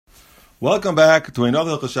Welcome back to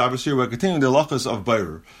another Hilchos Shabbos Shiur. We're continuing the halachos of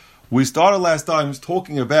Beirer. We started last time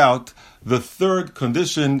talking about the third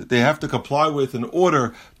condition they have to comply with in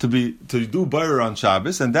order to do Beirer on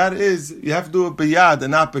Shabbos, and that is you have to do it b'yad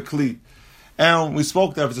and not b'kli. And we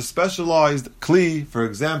spoke that if it's a specialized kli, for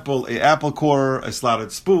example, a apple corer, a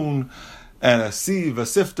slotted spoon, and a sieve, a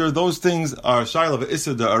sifter, those things are shayla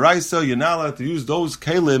v'isser d'oraisa. You're not allowed to use those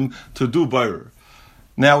kelim to do Beirer.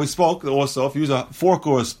 Now we spoke also, if you use a fork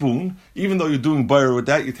or a spoon, even though you're doing Beirer with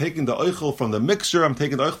that, you're taking the oichel from the mixture. I'm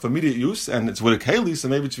taking the oichel for immediate use, and it's with a keli, so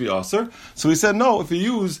maybe it should be aser. So we said, no, if you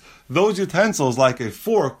use those utensils like a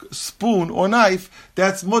fork, spoon, or knife,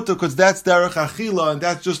 that's mutter, because that's derech achila, and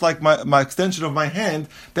that's just like my extension of my hand.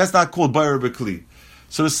 That's not called Beirer b'kli.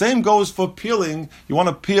 So the same goes for peeling. You want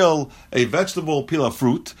to peel a vegetable, peel a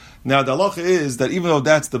fruit. Now the halacha is that even though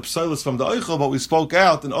that's the psoilus from the oichel, but we spoke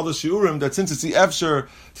out in other shiurim that since it's the efsher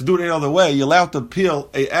to do it any other way, you're allowed to peel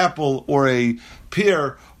a apple or a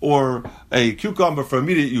pear or a cucumber for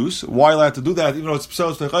immediate use. Why are you allowed to do that? Even though it's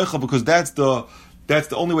psoilus from the oichel, because that's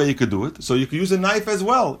the only way you could do it. So you could use a knife as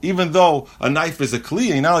well, even though a knife is a kli, and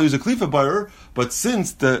you're not allowed to use a kli for Beirer, but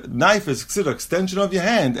since the knife is considered an extension of your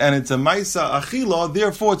hand, and it's a maisa achila,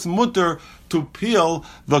 therefore it's mutter to peel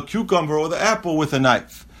the cucumber or the apple with a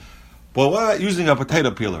knife. But what about using a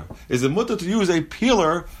potato peeler? Is it mutter to use a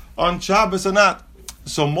peeler on Shabbos or not?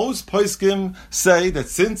 So most poskim say that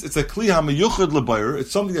since it's a kli hamiyuchad leBeirer,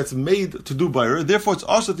 it's something that's made to do Beirer, therefore it's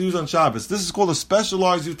also to use on Shabbos. This is called a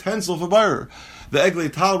specialized utensil for Beirer. The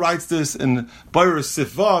Eglei Tal writes this in Beirer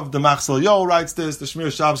Sifvav, the Machzal Yo writes this, the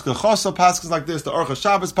Shmir Shabbos Kechosa passes like this, the Orcha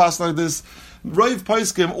Shabbos passes like this. Rav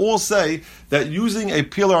poskim all say that using a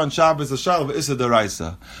peeler on Shabbos is a shayla v'issa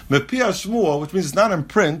d'oraisa. Mepia Shmuel, which means it's not in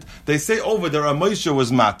print, they say over there a Moshe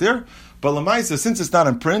was matir. But Lamaisa, since it's not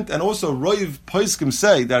in print, and also Roiv Poskim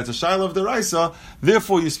say that it's a shayla of deraisa,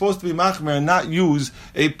 therefore you're supposed to be machmer and not use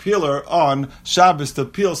a peeler on Shabbos to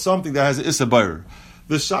peel something that has an issa Beirer.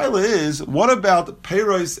 The shayla is, what about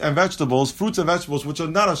peiros and vegetables, fruits and vegetables, which are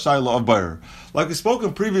not a shayla of Beirer? Like we spoke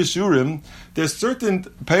in previous shurim, there's certain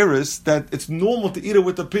peiros that it's normal to eat it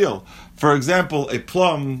with the peel. For example, a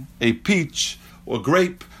plum, a peach, or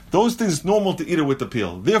grape. Those things it's normal to eat it with the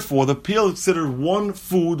peel. Therefore, the peel is considered one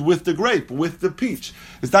food with the grape, with the peach.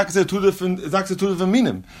 It's not considered two different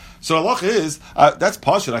minim. So halacha is that's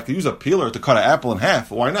pashut. I could use a peeler to cut an apple in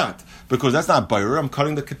half. Why not? Because that's not Beirer. I'm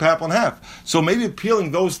cutting the apple in half. So maybe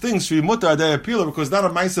peeling those things should be mutter adei a peeler because it's not a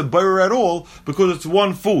ma'aseh Beirer at all because it's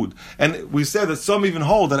one food. And we said that some even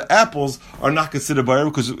hold that apples are not considered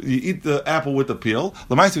Beirer because you eat the apple with the peel.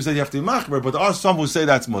 The ma'aseh we said you have to be machmer, but there are some who say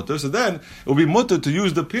that's mutter. So then it will be mutter to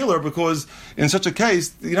use the peeler because in such a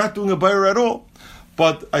case you're not doing a Beirer at all.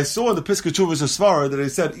 But I saw in the Piskei Teshuvos Svara that they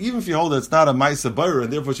said even if you hold that it's not a ma'aseh Beirer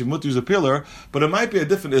and therefore you mutter use a peeler, but it might be a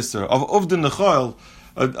different isser of uvdin nechayil.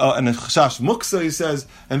 And a chash muksa, he says,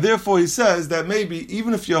 and therefore he says that maybe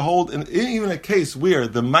even if you hold, even a case where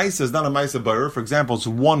the maisa is not a maisa Beirer, for example, it's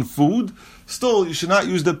one food, still you should not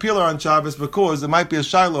use the peeler on Shabbos because it might be a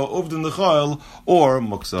shayla, uvdin nechayil, or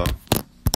muksa.